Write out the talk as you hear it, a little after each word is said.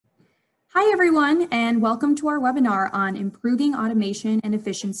Hi, everyone, and welcome to our webinar on improving automation and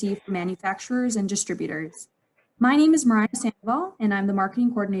efficiency for manufacturers and distributors. My name is Mariah Sandoval, and I'm the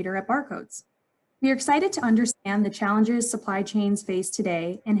marketing coordinator at Barcodes. We are excited to understand the challenges supply chains face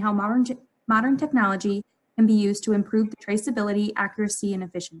today and how modern technology can be used to improve the traceability, accuracy, and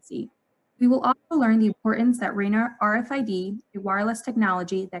efficiency. We will also learn the importance that RAIN RFID, a wireless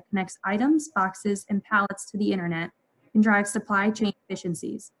technology that connects items, boxes, and pallets to the internet, can drive supply chain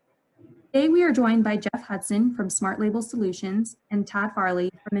efficiencies. Today, we are joined by Jeff Hudson from Smart Label Solutions and Todd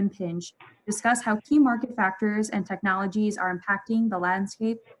Farley from Impinj to discuss how key market factors and technologies are impacting the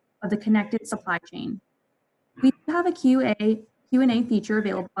landscape of the connected supply chain. We have a Q&A feature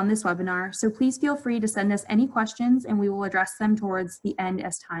available on this webinar, so please feel free to send us any questions and we will address them towards the end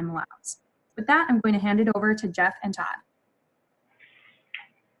as time allows. With that, I'm going to hand it over to Jeff and Todd.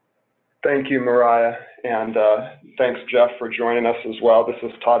 Thank you, Mariah, and thanks, Jeff, for joining us as well. This is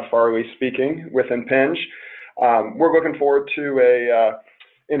Todd Farley speaking with Impinj. We're looking forward to a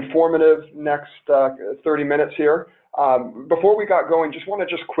informative next 30 minutes here. Before we got going, just want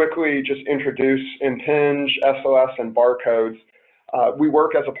to quickly introduce Impinj, SOS, and Barcodes. We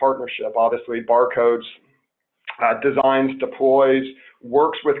work as a partnership. Obviously, Barcodes designs, deploys,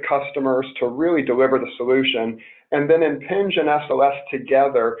 works with customers to really deliver the solution. And then Impinj and SOS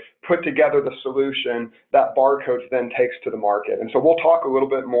together put together the solution that Barcodes then takes to the market. And so we'll talk a little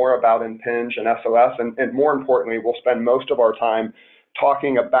bit more about Impinj and SOS, and more importantly, we'll spend most of our time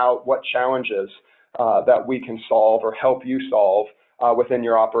talking about what challenges that we can solve or help you solve within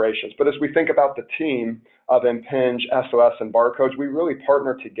your operations. But as we think about the team of Impinj, SOS, and Barcodes, we really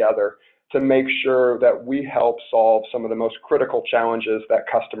partner together to make sure that we help solve some of the most critical challenges that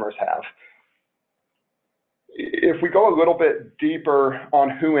customers have. If we go a little bit deeper on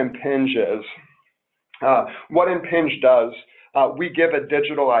who Impinj is, what Impinj does, we give a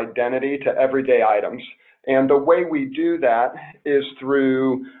digital identity to everyday items. And the way we do that is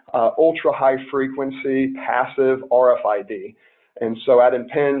through ultra high frequency passive RFID. And so at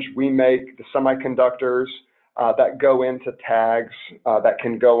Impinj, we make the semiconductors that go into tags that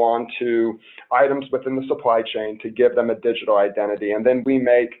can go on to items within the supply chain to give them a digital identity. And then we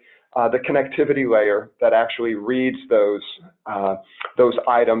make the connectivity layer that actually reads those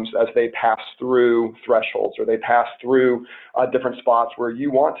items as they pass through thresholds or they pass through different spots where you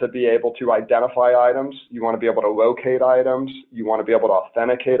want to be able to identify items, you want to be able to locate items, you want to be able to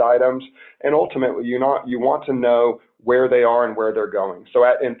authenticate items, and ultimately you want to know where they are and where they're going. So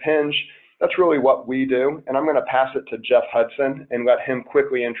at Impinj, that's really what we do, and I'm going to pass it to Jeff Hudson and let him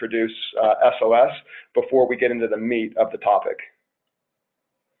quickly introduce SOS before we get into the meat of the topic.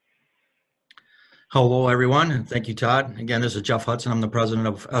 Hello, everyone, and thank you, Todd. Again, this is Jeff Hudson. I'm the president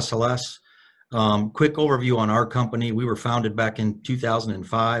of SLS. Quick overview on our company. We were founded back in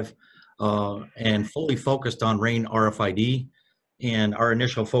 2005 and fully focused on RAIN RFID. And our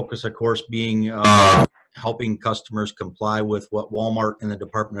initial focus, of course, being helping customers comply with what Walmart and the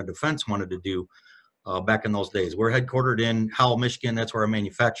Department of Defense wanted to do back in those days. We're headquartered in Howell, Michigan. That's where our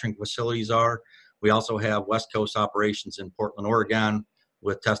manufacturing facilities are. We also have West Coast operations in Portland, Oregon,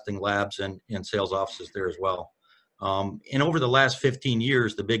 with testing labs and sales offices there as well. And over the last 15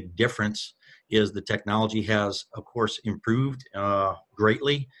 years, the big difference is the technology has, of course, improved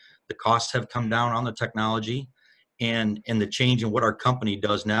greatly. The costs have come down on the technology, and the change in what our company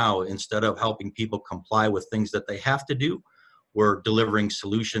does now, instead of helping people comply with things that they have to do, we're delivering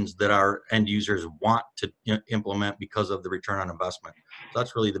solutions that our end users want to implement because of the return on investment. So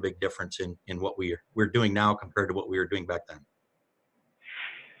that's really the big difference in what we're doing now compared to what we were doing back then.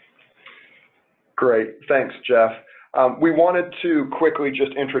 Great, thanks, Jeff. We wanted to quickly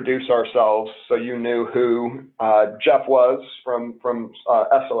just introduce ourselves so you knew who Jeff was from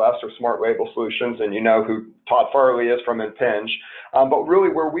SOS or Smart Label Solutions, and you know who Todd Farley is from Impinj. But really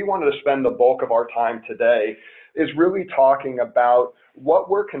where we wanted to spend the bulk of our time today is really talking about what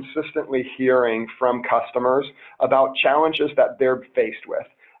we're consistently hearing from customers about challenges that they're faced with.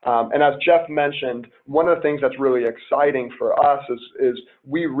 And as Jeff mentioned, one of the things that's really exciting for us is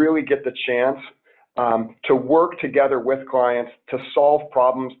we really get the chance to work together with clients to solve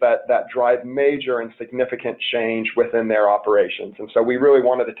problems that drive major and significant change within their operations. And so we really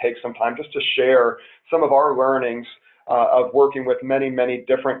wanted to take some time just to share some of our learnings of working with many, many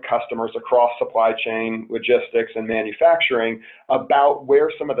different customers across supply chain, logistics, and manufacturing about where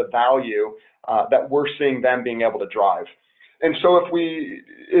some of the value that we're seeing them being able to drive. And so if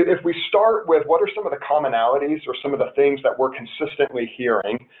we start with what are some of the commonalities or some of the things that we're consistently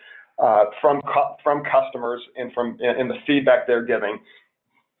hearing from customers and in the feedback they're giving.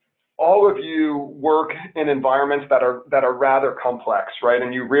 All of you work in environments that are rather complex, right?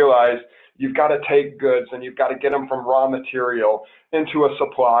 And you realize you've got to take goods and you've got to get them from raw material into a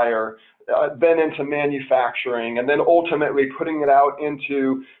supplier, then into manufacturing, and then ultimately putting it out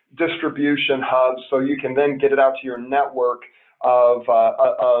into distribution hubs so you can then get it out to your network of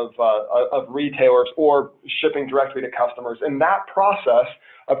retailers or shipping directly to customers. And that process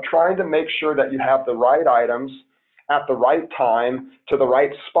of trying to make sure that you have the right items at the right time to the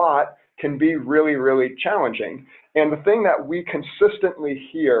right spot can be really, really challenging. And the thing that we consistently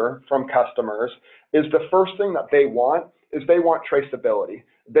hear from customers is the first thing that they want is they want traceability.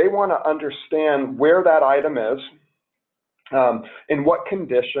 They want to understand where that item is, in what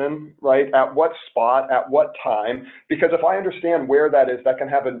condition, right, at what spot, at what time, because if I understand where that is, that can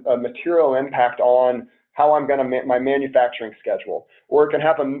have a material impact on how I'm going to my manufacturing schedule, or it can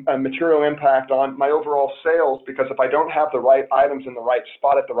have a material impact on my overall sales, because if I don't have the right items in the right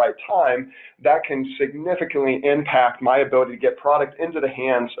spot at the right time, that can significantly impact my ability to get product into the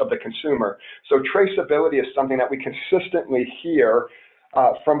hands of the consumer. So traceability is something that we consistently hear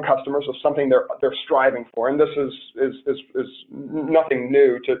from customers, of something they're striving for, and this is nothing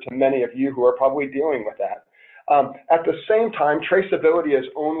new to many of you who are probably dealing with that. At the same time, traceability is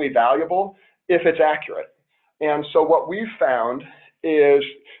only valuable if it's accurate. And so what we've found is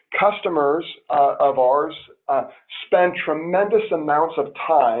customers of ours spend tremendous amounts of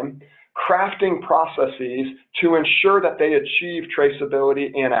time crafting processes to ensure that they achieve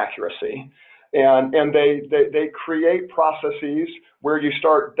traceability and accuracy. And they create processes where you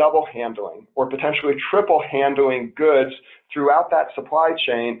start double handling or potentially triple handling goods throughout that supply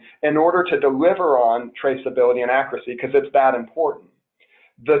chain in order to deliver on traceability and accuracy, because it's that important.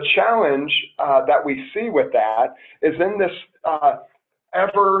 The challenge that we see with that is in this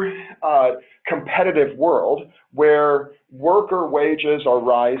ever competitive world where worker wages are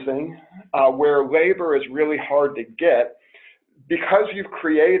rising, where labor is really hard to get, because you've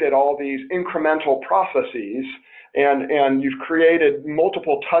created all these incremental processes and you've created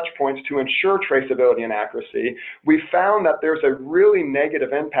multiple touch points to ensure traceability and accuracy, we found that there's a really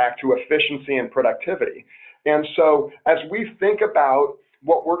negative impact to efficiency and productivity. And so as we think about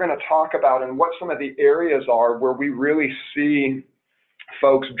what we're going to talk about and what some of the areas are where we really see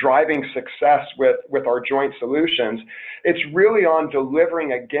folks driving success with our joint solutions, it's really on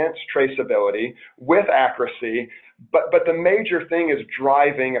delivering against traceability with accuracy, but the major thing is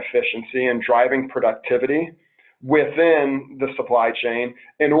driving efficiency and driving productivity within the supply chain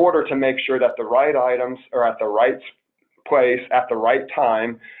in order to make sure that the right items are at the right place at the right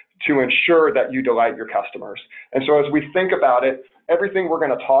time to ensure that you delight your customers. And so as we think about it, everything we're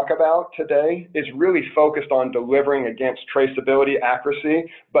going to talk about today is really focused on delivering against traceability, accuracy,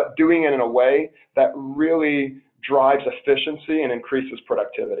 but doing it in a way that really drives efficiency and increases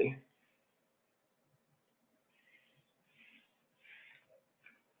productivity.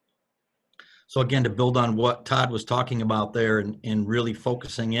 So again, to build on what Todd was talking about there and really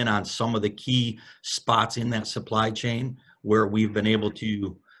focusing in on some of the key spots in that supply chain where we've been able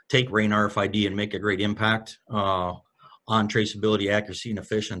to take RAIN RFID and make a great impact on traceability, accuracy, and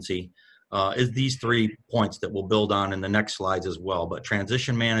efficiency, is these 3 points that we'll build on in the next slides as well. But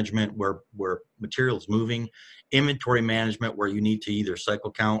transition management, where material is moving, inventory management, where you need to either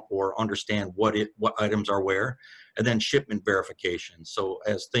cycle count or understand what items are where, and then shipment verification. So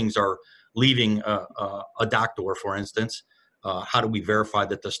as things are leaving a dock door, for instance, how do we verify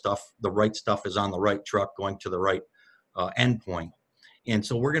that the right stuff is on the right truck going to the right endpoint? And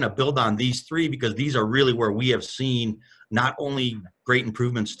so we're going to build on these 3 because these are really where we have seen not only great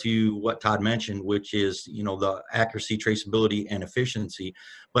improvements to what Todd mentioned, which is, the accuracy, traceability, and efficiency,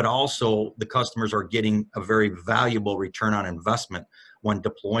 but also the customers are getting a very valuable return on investment when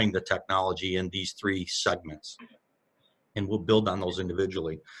deploying the technology in these 3 segments. And we'll build on those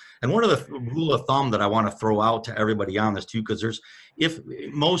individually. And one of the rule of thumb that I want to throw out to everybody on this too, because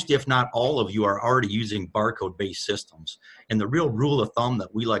if not all of you are already using barcode-based systems. And the real rule of thumb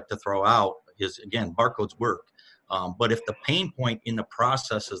that we like to throw out is, again, barcodes work. But if the pain point in the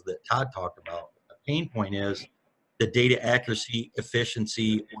processes that Todd talked about, the pain point is the data accuracy,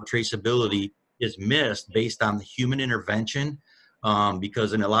 efficiency, or traceability is missed based on the human intervention,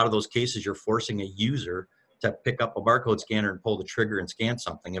 because in a lot of those cases, you're forcing a user to pick up a barcode scanner and pull the trigger and scan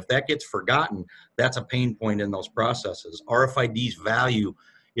something. If that gets forgotten, that's a pain point in those processes. RFID's value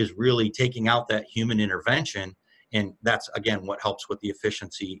is really taking out that human intervention, and that's, again, what helps with the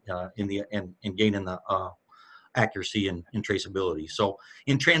efficiency and gaining the accuracy and traceability. So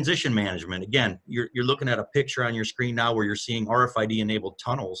in transition management, again, you're looking at a picture on your screen now where you're seeing RFID-enabled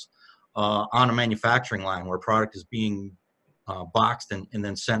tunnels on a manufacturing line where product is being boxed and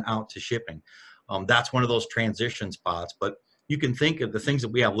then sent out to shipping. That's one of those transition spots. But you can think of the things that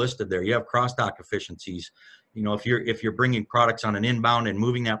we have listed there. You have cross-dock efficiencies. You know, if you're bringing products on an inbound and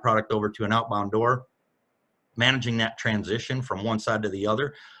moving that product over to an outbound door, managing that transition from one side to the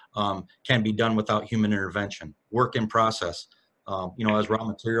other can be done without human intervention. Work in process. You know, as raw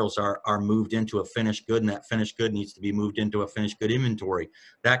materials are moved into a finished good, and that finished good needs to be moved into a finished good inventory,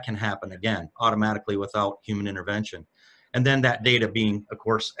 that can happen again automatically without human intervention. And then that data being, of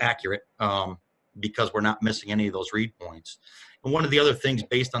course, accurate because we're not missing any of those read points. And one of the other things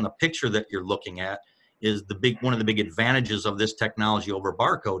based on the picture that you're looking at is one of the big advantages of this technology over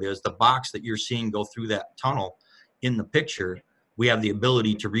barcode is the box that you're seeing go through that tunnel in the picture. We have the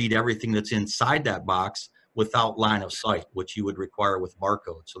ability to read everything that's inside that box without line of sight, which you would require with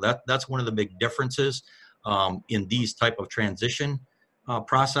barcode. So that's one of the big differences in these type of transition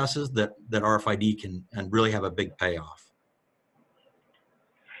processes that RFID can and really have a big payoff.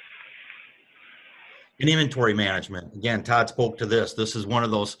 In inventory management, again, Todd spoke to this. This is one of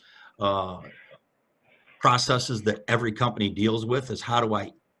those processes that every company deals with, is how do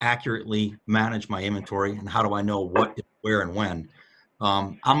I accurately manage my inventory and how do I know what, where, and when.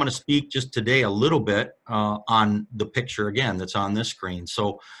 I'm going to speak just today a little bit on the picture again that's on this screen.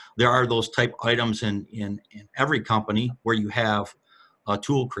 So there are those type items in every company where you have a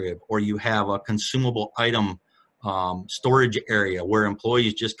tool crib or you have a consumable item storage area where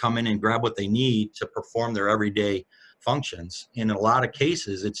employees just come in and grab what they need to perform their everyday functions. In a lot of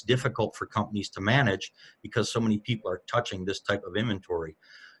cases, it's difficult for companies to manage because so many people are touching this type of inventory.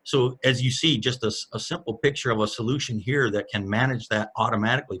 So as you see, just a simple picture of a solution here that can manage that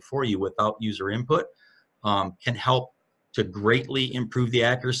automatically for you without user input can help to greatly improve the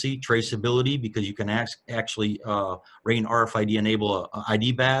accuracy, traceability, because you can actually Rain RFID enable a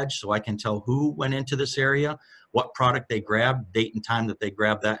ID badge, so I can tell who went into this area, what product they grabbed, date and time that they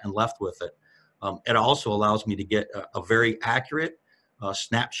grabbed that and left with it. It also allows me to get a very accurate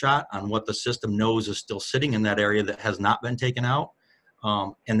snapshot on what the system knows is still sitting in that area that has not been taken out.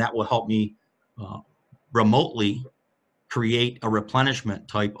 And that will help me remotely create a replenishment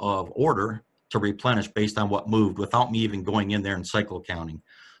type of order to replenish based on what moved without me even going in there and cycle counting.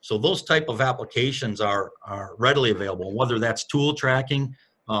 So those type of applications are readily available, whether that's tool tracking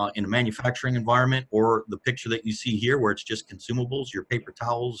in a manufacturing environment or the picture that you see here where it's just consumables, your paper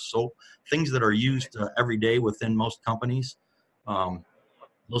towels, soap, things that are used every day within most companies.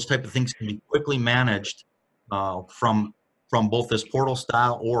 Those type of things can be quickly managed from both this portal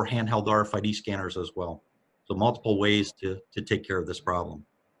style or handheld RFID scanners as well. So multiple ways to take care of this problem.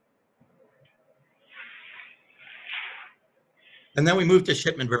 And then we move to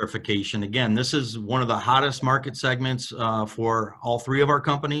shipment verification. Again, this is one of the hottest market segments for all three of our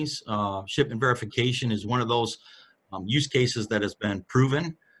companies. Shipment verification is one of those use cases that has been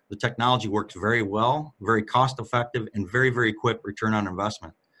proven. The technology works very well, very cost effective, and very, very quick return on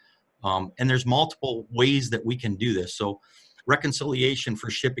investment. And there's multiple ways that we can do this. So reconciliation for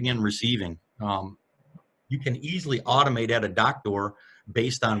shipping and receiving. You can easily automate at a dock door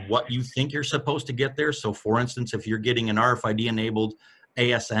based on what you think you're supposed to get there. So for instance, if you're getting an RFID enabled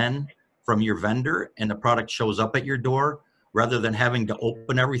ASN from your vendor and the product shows up at your door, rather than having to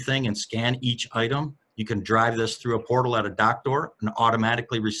open everything and scan each item, you can drive this through a portal at a dock door and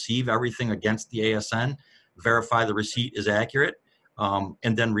automatically receive everything against the ASN, verify the receipt is accurate,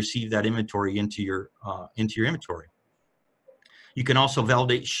 and then receive that inventory into your inventory. You can also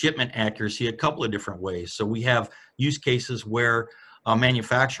validate shipment accuracy a couple of different ways. So we have use cases where a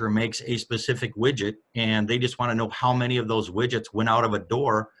manufacturer makes a specific widget and they just want to know how many of those widgets went out of a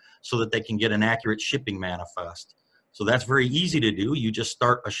door so that they can get an accurate shipping manifest. So that's very easy to do. You just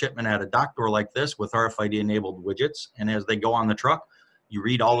start a shipment at a dock door like this with RFID enabled widgets, and as they go on the truck, you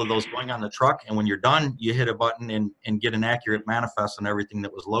read all of those going on the truck, and when you're done, you hit a button and get an accurate manifest on everything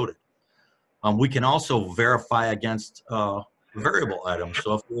that was loaded. We can also verify against variable items.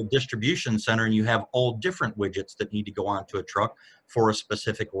 So if you're a distribution center and you have all different widgets that need to go onto a truck for a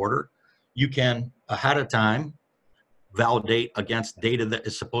specific order, you can ahead of time validate against data that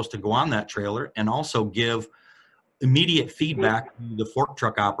is supposed to go on that trailer and also give immediate feedback to the fork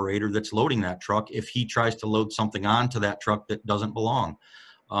truck operator that's loading that truck if he tries to load something onto that truck that doesn't belong.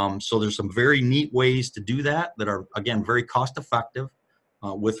 So there's some very neat ways to do that that are, again, very cost effective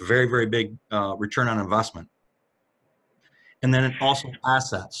with very, very big return on investment. And then also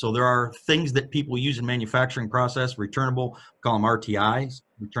assets. So there are things that people use in manufacturing process, returnable, call them RTIs,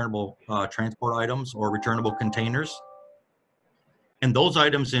 returnable transport items or returnable containers. And those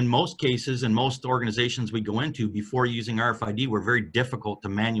items in most cases, in most organizations we go into before using RFID, were very difficult to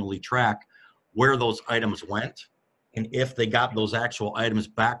manually track where those items went and if they got those actual items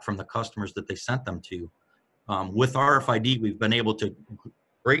back from the customers that they sent them to. With RFID, we've been able to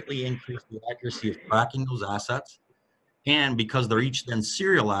greatly increase the accuracy of tracking those assets. And because they're each then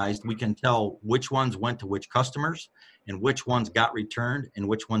serialized, we can tell which ones went to which customers and which ones got returned and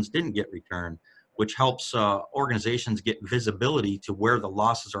which ones didn't get returned, which helps organizations get visibility to where the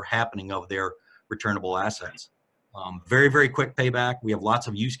losses are happening of their returnable assets. Very, very quick payback. We have lots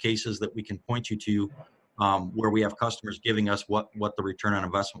of use cases that we can point you to where we have customers giving us what the return on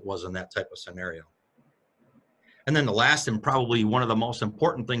investment was in that type of scenario. And then the last and probably one of the most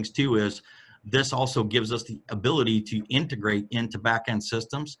important things too is this also gives us the ability to integrate into back-end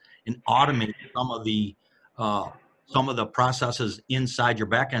systems and automate some of the processes inside your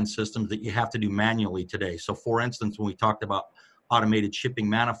back-end systems that you have to do manually today. So for instance, when we talked about automated shipping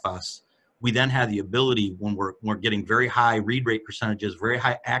manifests, we then have the ability when we're getting very high read rate percentages, very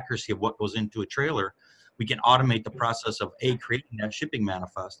high accuracy of what goes into a trailer, we can automate the process of A, creating that shipping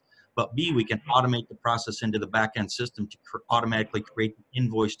manifest, but B, we can automate the process into the back-end system to automatically create the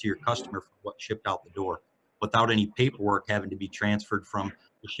invoice to your customer for what shipped out the door without any paperwork having to be transferred from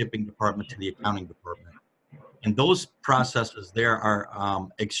the shipping department to the accounting department. And those processes there are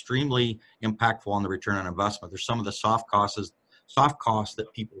extremely impactful on the return on investment. There's some of the soft costs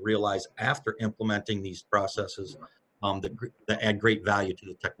that people realize after implementing these processes that add great value to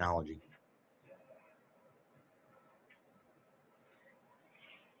the technology.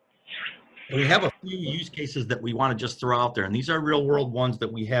 We have a few use cases that we want to just throw out there, and these are real world ones that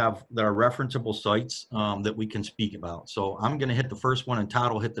we have that are referenceable sites that we can speak about. So I'm going to hit the first one and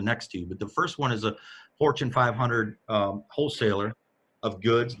Todd will hit the next two. But the first one is a Fortune 500 wholesaler of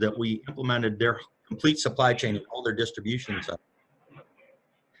goods that we implemented their complete supply chain and all their distribution centers.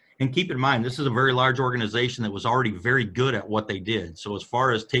 And keep in mind, this is a very large organization that was already very good at what they did. So as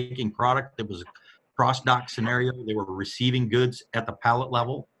far as taking product that was a cross-dock scenario, they were receiving goods at the pallet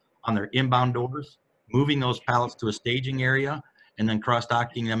level on their inbound doors, moving those pallets to a staging area, and then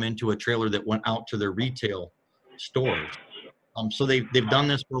cross-docking them into a trailer that went out to their retail stores. So they've done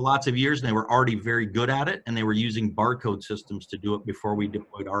this for lots of years, and they were already very good at it, and they were using barcode systems to do it before we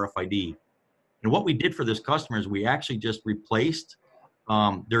deployed RFID. And what we did for this customer is we actually just replaced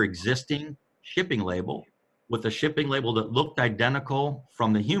their existing shipping label with a shipping label that looked identical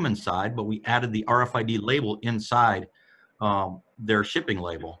from the human side, but we added the RFID label inside their shipping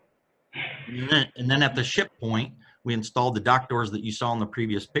label. And then at the ship point, we installed the dock doors that you saw in the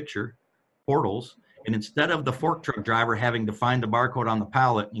previous picture, portals. And instead of the fork truck driver having to find the barcode on the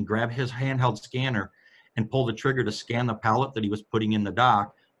pallet and grab his handheld scanner and pull the trigger to scan the pallet that he was putting in the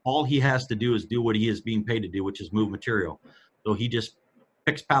dock, all he has to do is do what he is being paid to do, which is move material. So he just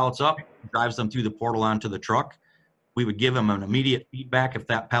picks pallets up, drives them through the portal onto the truck. We would give him an immediate feedback if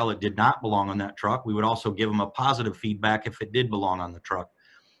that pallet did not belong on that truck. We would also give him a positive feedback if it did belong on the truck.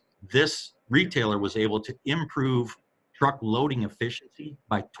 This retailer was able to improve truck loading efficiency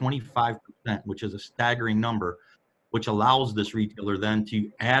by 25%, which is a staggering number, which allows this retailer then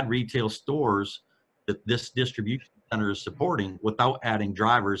to add retail stores that this distribution center is supporting without adding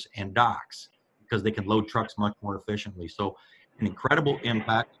drivers and docks, because they can load trucks much more efficiently. So an incredible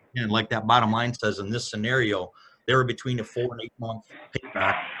impact. And like that bottom line says, in this scenario, they were between a 4 and 8 month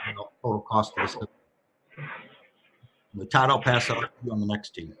payback, total cost of the system. Todd, I'll pass it on to you on the next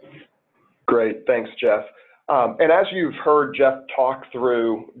team. Great, thanks, Jeff. And as you've heard Jeff talk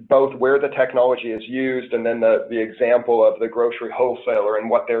through both where the technology is used and then the example of the grocery wholesaler and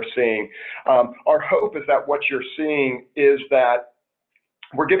what they're seeing, our hope is that what you're seeing is that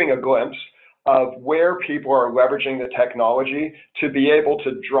we're giving a glimpse of where people are leveraging the technology to be able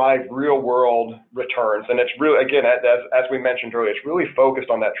to drive real world returns. And it's really, again, as we mentioned earlier, it's really focused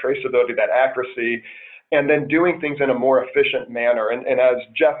on that traceability, that accuracy, and then doing things in a more efficient manner. And as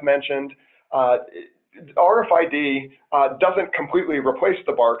Jeff mentioned, RFID doesn't completely replace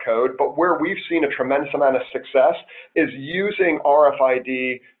the barcode, but where we've seen a tremendous amount of success is using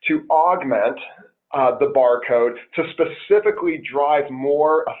RFID to augment the barcode to specifically drive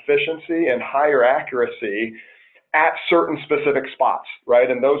more efficiency and higher accuracy at certain specific spots,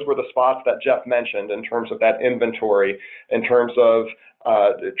 right? And those were the spots that Jeff mentioned in terms of that inventory, in terms of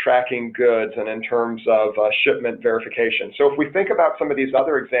tracking goods, and in terms of shipment verification. So if we think about some of these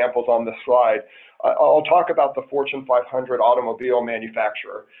other examples on this slide, I'll talk about the Fortune 500 automobile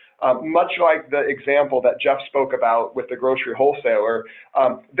manufacturer. Much like the example that Jeff spoke about with the grocery wholesaler,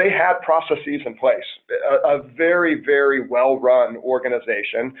 they had processes in place, a very, very well-run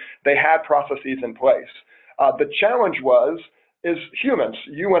organization. They had processes in place. The challenge is humans.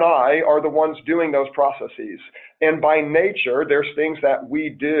 You and I are the ones doing those processes. And by nature, there's things that we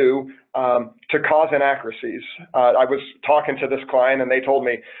do to cause inaccuracies. I was talking to this client and they told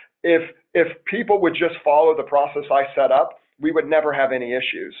me, if if people would just follow the process I set up, we would never have any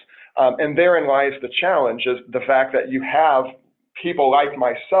issues. And therein lies the challenge, is the fact that you have people like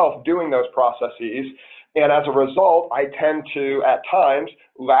myself doing those processes. And as a result, I tend to, at times,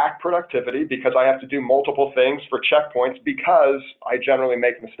 lack productivity because I have to do multiple things for checkpoints because I generally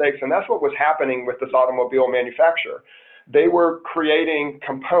make mistakes. And that's what was happening with this automobile manufacturer. They were creating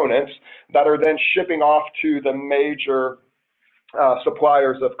components that are then shipping off to the major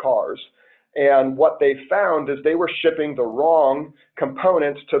suppliers of cars. And what they found is they were shipping the wrong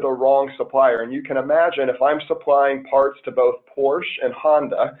components to the wrong supplier. And you can imagine, if I'm supplying parts to both Porsche and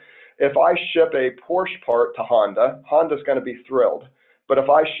Honda, if I ship a Porsche part to Honda, Honda's going to be thrilled. But if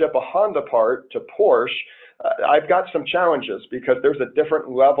I ship a Honda part to Porsche, I've got some challenges because there's a different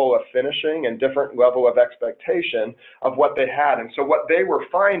level of finishing and different level of expectation of what they had. And so what they were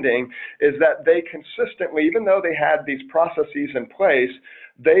finding is that they consistently, even though they had these processes in place,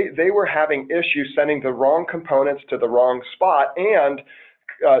 they were having issues sending the wrong components to the wrong spot, and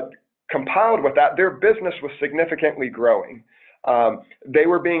compiled with that, their business was significantly growing. They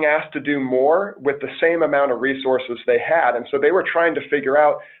were being asked to do more with the same amount of resources they had. And so they were trying to figure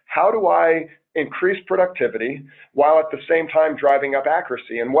out, how do I increase productivity while at the same time driving up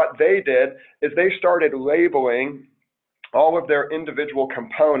accuracy? And what they did is they started labeling all of their individual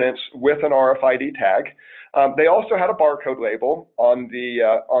components with an RFID tag. They also had a barcode label on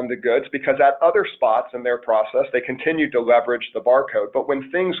the goods, because at other spots in their process, they continued to leverage the barcode. But when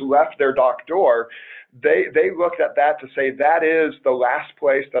things left their dock door, they looked at that to say, that is the last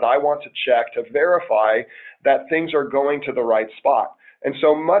place that I want to check to verify that things are going to the right spot. And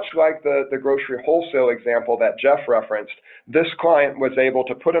so much like the grocery wholesale example that Jeff referenced, this client was able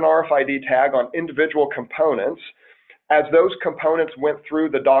to put an RFID tag on individual components. As those components went through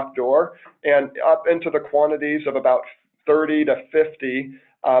the dock door and up into the quantities of about 30 to 50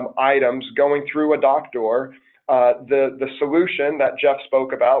 items going through a dock door, the solution that Jeff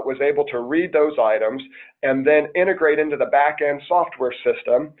spoke about was able to read those items and then integrate into the back-end software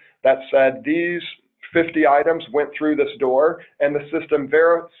system that said, these 50 items went through this door, and the system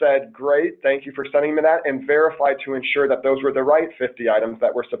said, great, thank you for sending me that, and verified to ensure that those were the right 50 items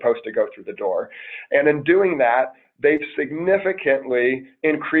that were supposed to go through the door. And in doing that, they've significantly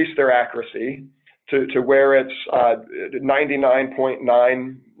increased their accuracy to where it's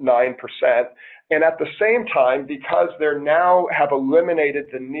 99.99%. And at the same time, because they now have eliminated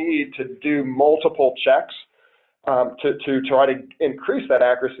the need to do multiple checks to try to increase that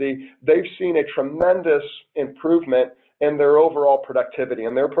accuracy, they've seen a tremendous improvement in their overall productivity.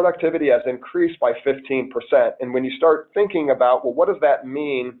 And their productivity has increased by 15%. And when you start thinking about, well, what does that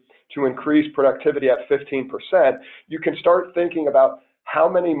mean to increase productivity at 15%, you can start thinking about how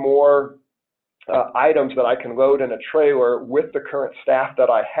many more items that I can load in a trailer with the current staff that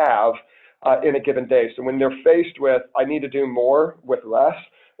I have in a given day. So when they're faced with, I need to do more with less,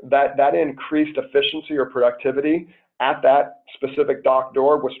 that increased efficiency or productivity at that specific dock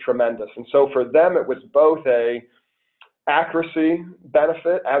door was tremendous. And so for them, it was both a accuracy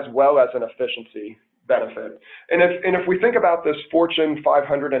benefit as well as an efficiency benefit. And if we think about this Fortune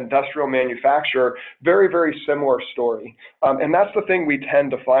 500 industrial manufacturer, very, very similar story. And that's the thing we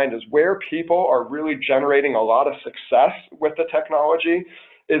tend to find, is where people are really generating a lot of success with the technology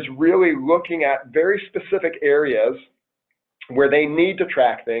is really looking at very specific areas where they need to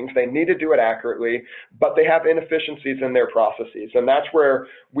track things, they need to do it accurately, but they have inefficiencies in their processes. And that's where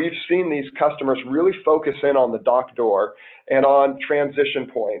we've seen these customers really focus in on the dock door and on transition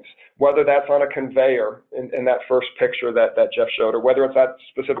points, whether that's on a conveyor in that first picture that Jeff showed, or whether it's at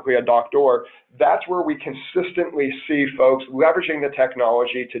specifically a dock door. That's where we consistently see folks leveraging the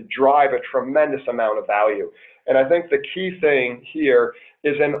technology to drive a tremendous amount of value. And I think the key thing here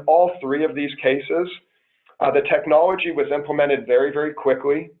is, in all three of these cases, the technology was implemented very, very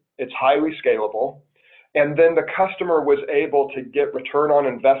quickly. It's highly scalable. And then the customer was able to get return on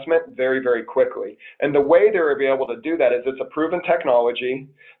investment very, very quickly. And the way they were able to do that is, it's a proven technology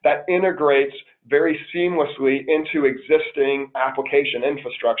that integrates very seamlessly into existing application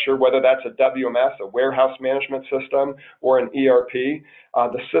infrastructure, whether that's a WMS, a warehouse management system, or an ERP.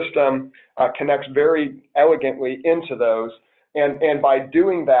 The system connects very elegantly into those. And by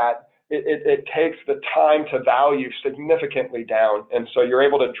doing that, it takes the time to value significantly down. And so you're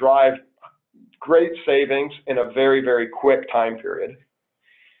able to drive great savings in a very, very quick time period.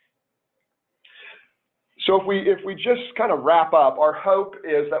 So if we just kind of wrap up, our hope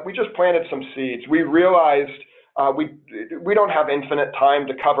is that we just planted some seeds. We realized we don't have infinite time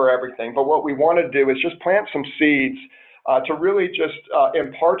to cover everything, but what we want to do is just plant some seeds to really just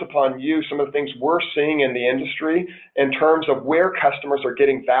impart upon you some of the things we're seeing in the industry in terms of where customers are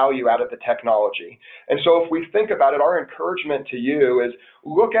getting value out of the technology. And so if we think about it, our encouragement to you is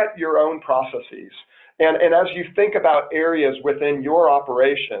look at your own processes. And as you think about areas within your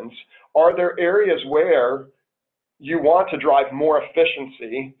operations, are there areas where you want to drive more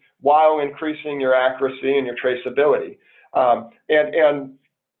efficiency while increasing your accuracy and your traceability? And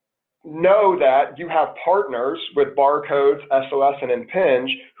know that you have partners with Barcodes, SOS, and Impinj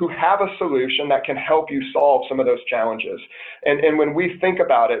who have a solution that can help you solve some of those challenges. And when we think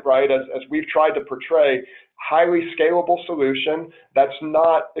about it, right, as we've tried to portray, highly scalable solution that's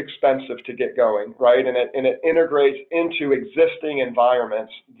not expensive to get going, right? And it integrates into existing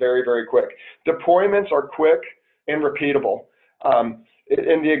environments very, very quick. Deployments are quick and repeatable.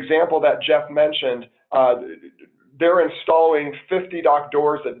 In the example that Jeff mentioned, they're installing 50 dock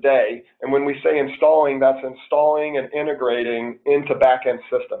doors a day. And when we say installing, that's installing and integrating into back-end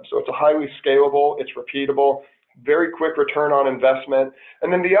systems. So it's a highly scalable, it's repeatable, very quick return on investment.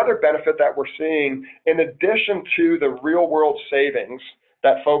 And then the other benefit that we're seeing, in addition to the real-world savings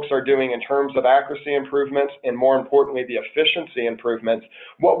that folks are doing in terms of accuracy improvements and, more importantly, the efficiency improvements,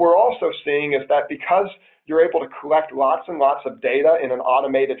 what we're also seeing is that because you're able to collect lots and lots of data in an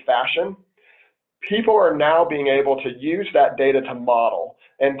automated fashion, people are now being able to use that data to model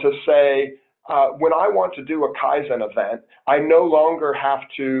and to say, when I want to do a Kaizen event, I no longer have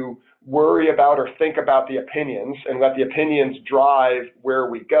to worry about or think about the opinions and let the opinions drive where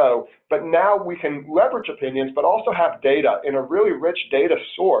we go. But now we can leverage opinions, but also have data in a really rich data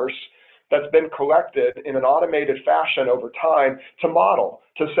source that's been collected in an automated fashion over time to model,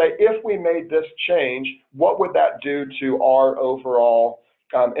 to say, if we made this change, what would that do to our overall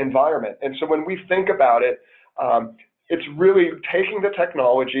environment? And so when we think about it, it's really taking the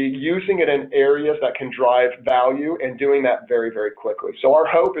technology, using it in areas that can drive value, and doing that very, very quickly. So our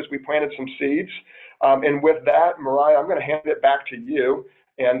hope is we planted some seeds. And with that, Mariah, I'm going to hand it back to you,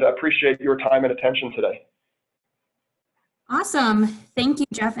 and appreciate your time and attention today. Awesome. Thank you,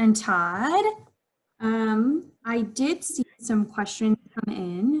 Jeff and Todd. I did see some questions come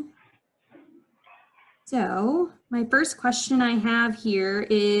in. So my first question I have here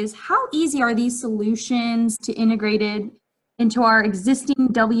is, how easy are these solutions to integrate into our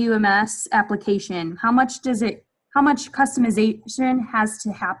existing WMS application? How much customization has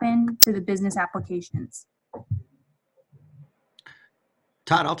to happen to the business applications?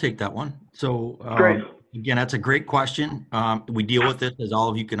 Todd, I'll take that one. So Great. Again, that's a great question. We deal with it, as all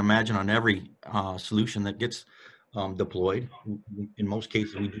of you can imagine, on every solution that gets deployed. In most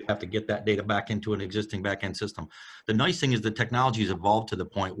cases, we do have to get that data back into an existing back-end system. The nice thing is the technology has evolved to the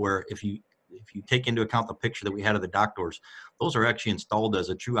point where if you take into account the picture that we had of the dock doors, those are actually installed as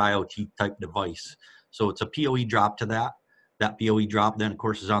a true IoT type device. So it's a PoE drop to that. That PoE drop then, of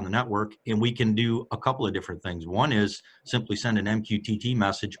course, is on the network, and we can do a couple of different things. One is simply send an MQTT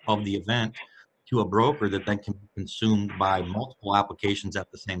message of the event to a broker that then can be consumed by multiple applications at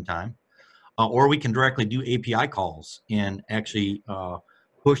the same time. Or we can directly do API calls and actually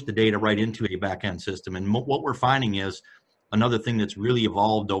push the data right into a back-end system. And what we're finding is, another thing that's really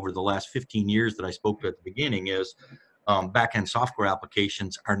evolved over the last 15 years that I spoke to at the beginning is back-end software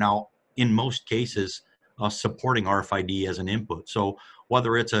applications are now, in most cases, supporting RFID as an input. So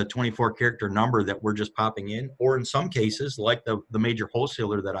whether it's a 24-character number that we're just popping in, or in some cases, like the major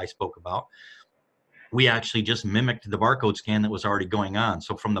wholesaler that I spoke about, we actually just mimicked the barcode scan that was already going on.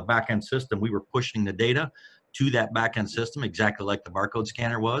 So from the back-end system, we were pushing the data to that back-end system exactly like the barcode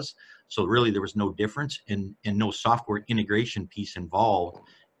scanner was. So really there was no difference and no software integration piece involved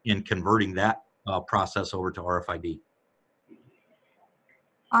in converting that process over to RFID.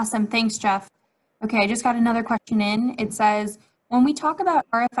 Awesome. Thanks, Jeff. Okay, I just got another question in. It says, when we talk about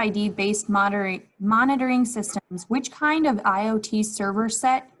RFID-based monitoring systems, which kind of IoT server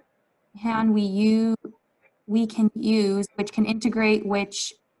set can we use, which can integrate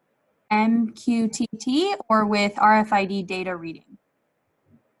which MQTT or with RFID data reading?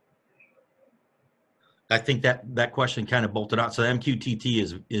 I think that question kind of bolted out. So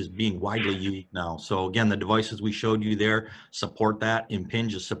MQTT is being widely used now. So again, the devices we showed you there support that.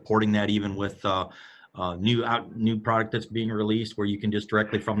 Impinj is supporting that, even with new product that's being released, where you can just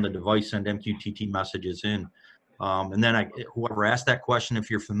directly from the device send MQTT messages in. And then whoever asked that question, if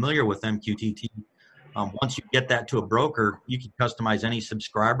you're familiar with MQTT, once you get that to a broker, you can customize any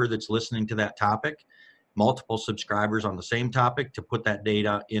subscriber that's listening to that topic, multiple subscribers on the same topic, to put that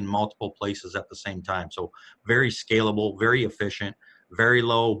data in multiple places at the same time. So very scalable, very efficient, very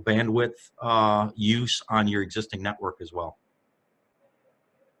low bandwidth use on your existing network as well.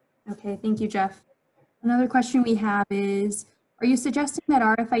 Okay, thank you, Jeff. Another question we have is, are you suggesting that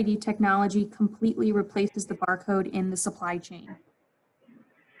RFID technology completely replaces the barcode in the supply chain?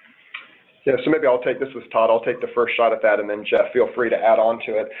 Yeah, so maybe I'll take, this is Todd, I'll take the first shot at that, and then Jeff, feel free to add on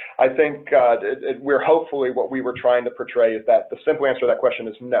to it. I think we're hopefully, what we were trying to portray is that the simple answer to that question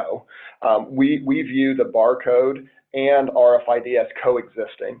is no. We view the barcode and RFID as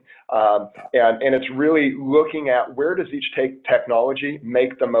coexisting. And it's really looking at where does each technology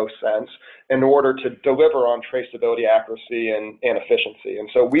make the most sense in order to deliver on traceability, accuracy, and efficiency. And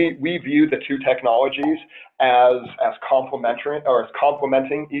so we view the two technologies as complementary, or as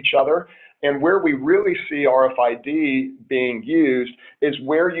complementing each other. And where we really see RFID being used is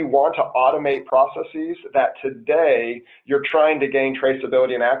where you want to automate processes that today you're trying to gain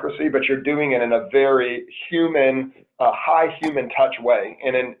traceability and accuracy, but you're doing it in a very human, high human touch way.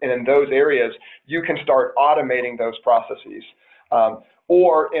 And in those areas, you can start automating those processes.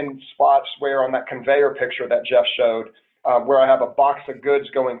 Or in spots where, on that conveyor picture that Jeff showed, where I have a box of goods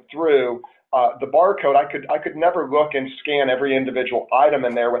going through, the barcode, I could never look and scan every individual item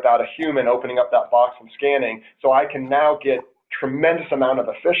in there without a human opening up that box and scanning. So I can now get tremendous amount of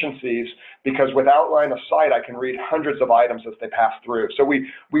efficiencies, because without line of sight, I can read hundreds of items as they pass through. So we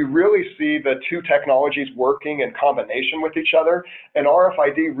really see the two technologies working in combination with each other, and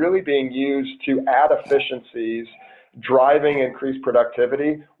RFID really being used to add efficiencies, driving increased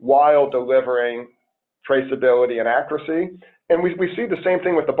productivity while delivering traceability and accuracy. And we see the same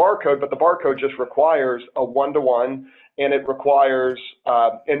thing with the barcode, but the barcode just requires a one-to-one, and it requires,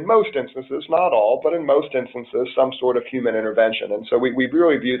 in most instances, not all, but in most instances, some sort of human intervention. And so we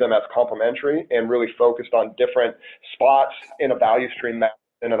really view them as complementary and really focused on different spots in a value stream map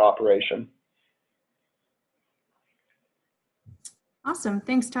in an operation. Awesome,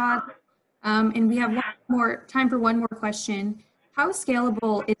 thanks, Todd. And we have time for one more question. How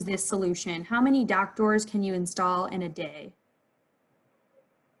scalable is this solution? How many dock doors can you install in a day?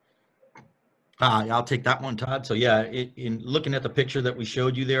 I'll take that one, Todd. So yeah, in looking at the picture that we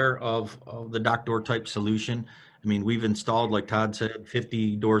showed you there of the dock door type solution, I mean, we've installed, like Todd said,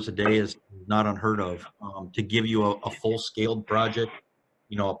 50 doors a day is not unheard of. To give you a full scaled project,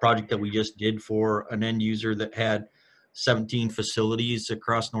 you know, a project that we just did for an end user that had 17 facilities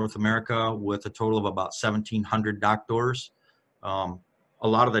across North America with a total of about 1,700 dock doors. A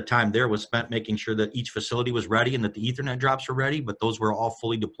lot of the time there was spent making sure that each facility was ready and that the Ethernet drops were ready, but those were all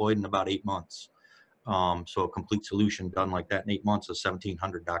fully deployed in about 8 months. So a complete solution done like that in 8 months of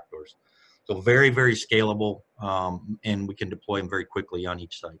 1,700 dock doors. So very, very scalable, and we can deploy them very quickly on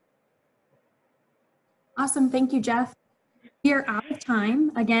each site. Awesome, thank you, Jeff. We are out of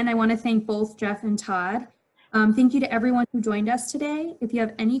time. Again, I want to thank both Jeff and Todd. Thank you to everyone who joined us today. If you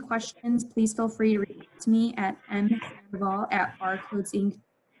have any questions, please feel free to reach out to me at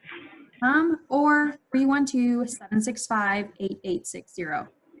msandoval@barcodesinc.com or 312-765-8860.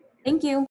 Thank you.